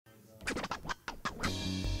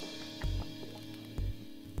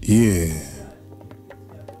Yeah.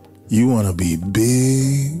 You want to be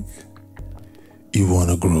big. You want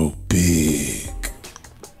to grow big.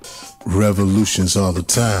 Revolutions all the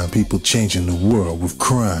time. People changing the world with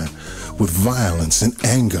crime, with violence and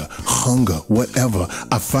anger, hunger, whatever.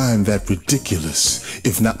 I find that ridiculous,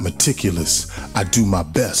 if not meticulous. I do my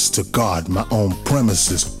best to guard my own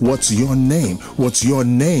premises. What's your name? What's your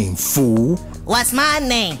name, fool? What's my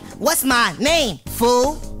name? What's my name,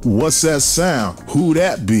 fool? What's that sound? Who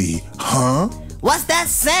that be, huh? What's that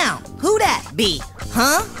sound? Who that be,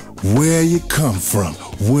 huh? Where you come from?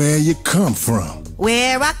 Where you come from?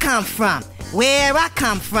 Where I come from? Where I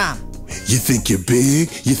come from? You think you're big?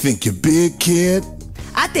 You think you're big, kid?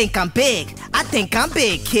 I think I'm big. I think I'm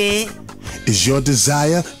big, kid. Is your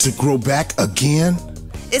desire to grow back again?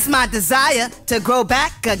 It's my desire to grow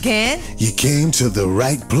back again. You came to the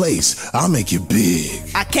right place. I'll make you big.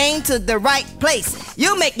 I came to the right place.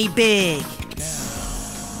 You make me big.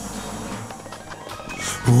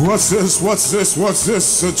 What's this? What's this? What's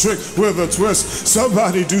this? A trick with a twist.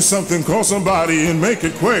 Somebody do something, call somebody and make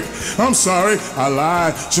it quick. I'm sorry, I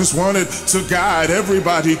lied. Just wanted to guide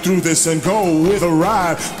everybody through this and go with a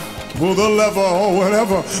ride. Pull the lever or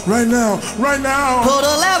whatever. Right now, right now. Pull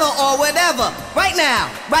the lever or whatever. Right now,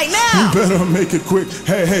 right now. You better make it quick.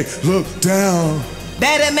 Hey, hey, look down.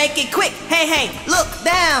 Better make it quick. Hey, hey, look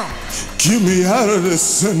down. Get me out of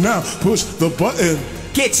this and now push the button.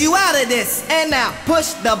 Get you out of this and now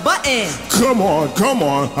push the button. Come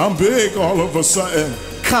on, I'm big all of a sudden.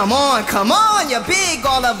 Come on, you're big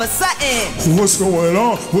all of a sudden. What's going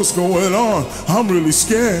on? What's going on? I'm really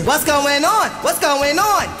scared. What's going on? What's going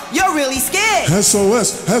on? You're really scared.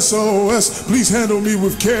 SOS, SOS, please handle me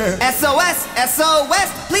with care. SOS,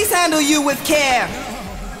 SOS, please handle you with care.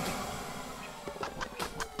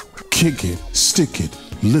 Kick it, stick it,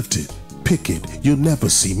 lift it, pick it. You'll never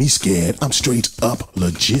see me scared. I'm straight up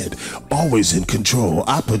legit. Always in control.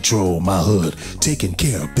 I patrol my hood, taking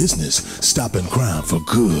care of business, stopping crime for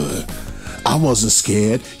good. I wasn't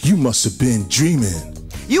scared. You must have been dreaming.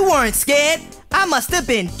 You weren't scared. I must have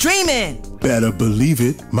been dreaming. Better believe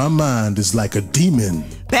it. My mind is like a demon.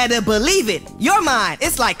 Better believe it. Your mind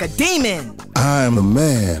is like a demon. I am a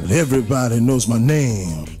man. Everybody knows my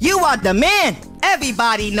name. You are the man.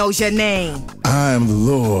 Everybody knows your name. I am the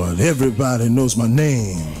Lord. Everybody knows my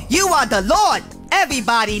name. You are the Lord.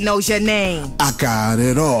 Everybody knows your name. I got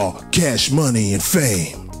it all. Cash, money, and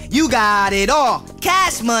fame. You got it all.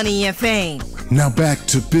 Cash, money, and fame. Now back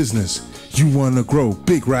to business. You wanna grow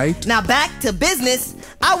big, right? Now back to business.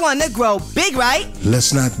 I wanna grow big, right?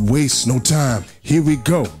 Let's not waste no time. Here we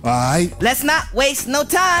go, alright? Let's not waste no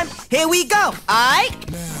time. Here we go, alright?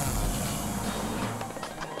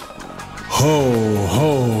 Ho,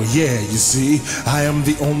 ho, yeah, you see, I am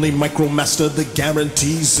the only micromaster that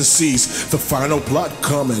guarantees to seize the final plot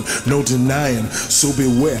coming, no denying, so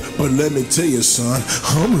beware. But let me tell you, son,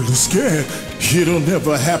 I'm really scared. It'll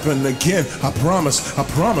never happen again, I promise, I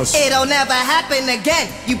promise. It'll never happen again,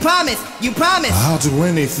 you promise, you promise. I'll do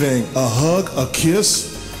anything, a hug, a kiss.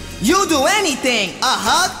 You do anything, a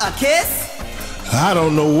hug, a kiss. I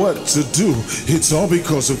don't know what to do, it's all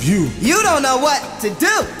because of you. You don't know what to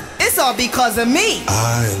do. It's all because of me.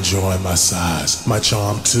 I enjoy my size, my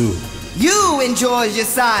charm too. You enjoy your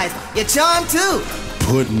size, your charm too.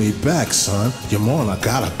 Put me back, son. You're more like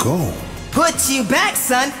I gotta go. Put you back,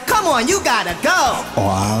 son. Come on, you gotta go.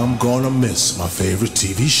 Or I'm gonna miss my favorite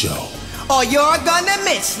TV show. Or you're gonna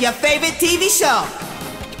miss your favorite TV show.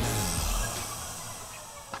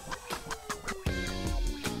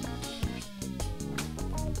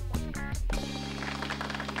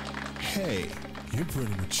 Hey, you're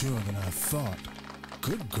pretty mature than I thought.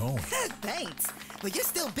 Good going. Thanks, but you're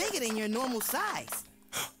still bigger than your normal size.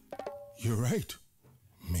 You're right.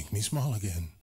 Make me small again.